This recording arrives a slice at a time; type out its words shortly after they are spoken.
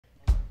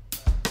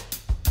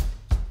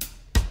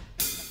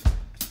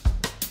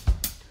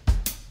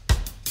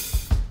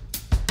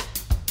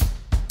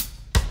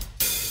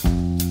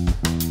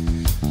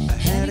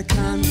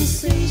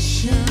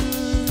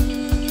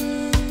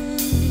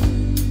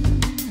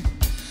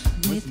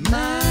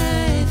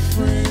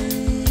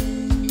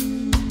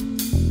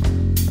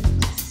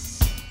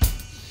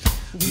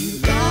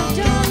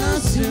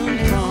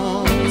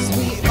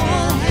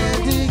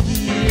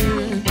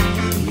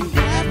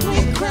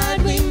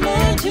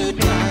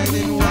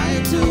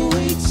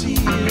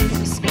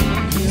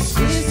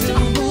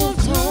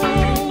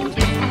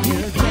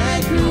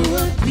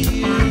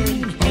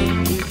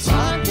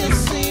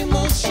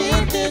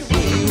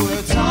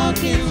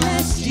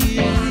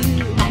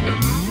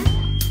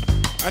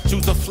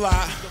choose to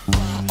fly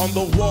on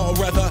the wall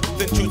rather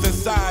than choosing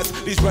sides.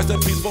 These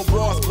recipes for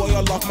war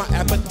spoil off my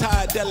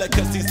appetite.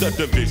 Delicacies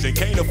subdivision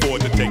can't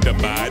afford to take the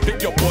bite.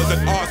 Pick your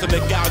poison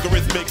arsenic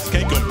algorithmics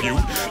can't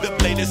compute. The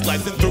blade is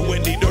slicing through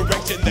any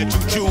direction that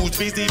you choose.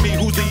 BZB,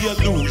 who's the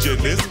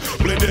illusionist?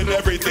 Blending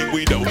everything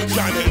we know,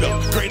 shine it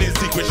up, great and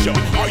secret show.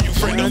 Are you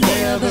friend of foe?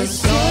 Never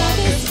saw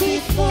this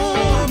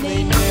before,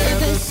 may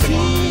never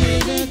see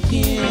it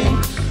again.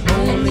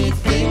 Only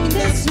thing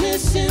that's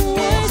missing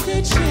was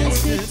the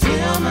chance to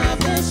tell my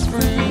best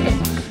friend.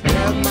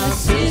 Now my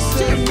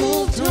sister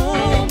moved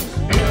home,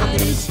 now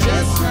it's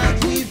just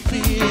like we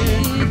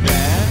feared.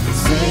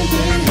 Same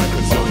thing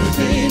happens on the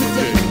day to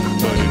day,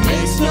 but it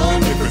makes no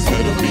difference,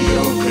 it'll be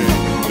okay.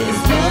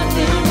 There's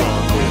nothing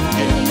wrong with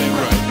getting it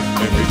right.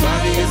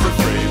 Everybody is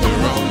afraid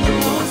they're on the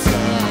wrong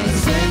side.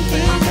 Same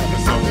thing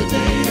happens on the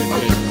day to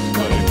day,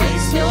 but it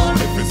makes no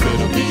difference,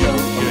 it'll be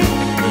okay.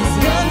 There's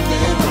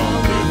nothing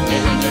wrong with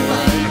getting it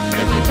right.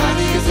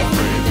 Everybody is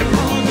afraid they're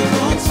on the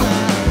wrong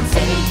side.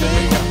 Same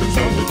thing happens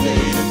on the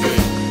day to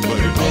day, but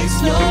it makes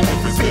no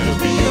difference, it'll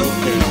be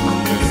okay.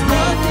 There's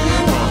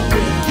nothing wrong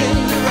with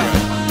getting it right.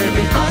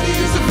 Everybody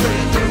is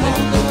afraid they're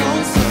on the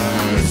wrong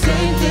side.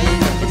 Same thing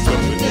happens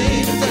on the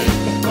day to day,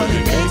 but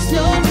it makes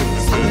no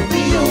difference, it'll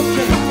be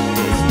okay.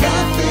 There's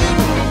nothing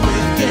wrong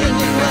with getting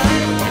it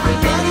right.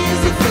 Everybody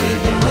is afraid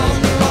they're on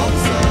the wrong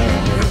side.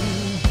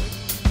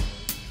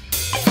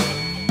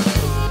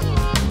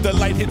 The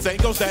light hits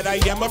angles that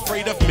I am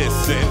afraid of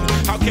missing.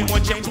 How can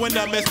one change when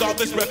I miss all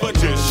this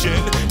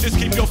repetition? Just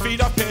keep your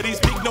feet off petty,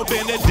 speak no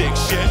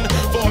benediction.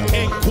 For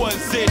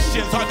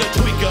inquisitions, hard to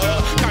tweak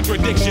a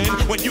contradiction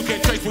when you can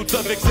trace roots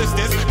of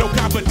existence. No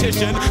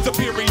competition,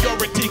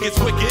 superiority gets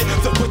wicked.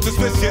 So put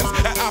suspicions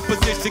and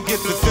opposition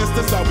gets the sense.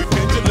 That's how we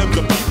pendulums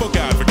of people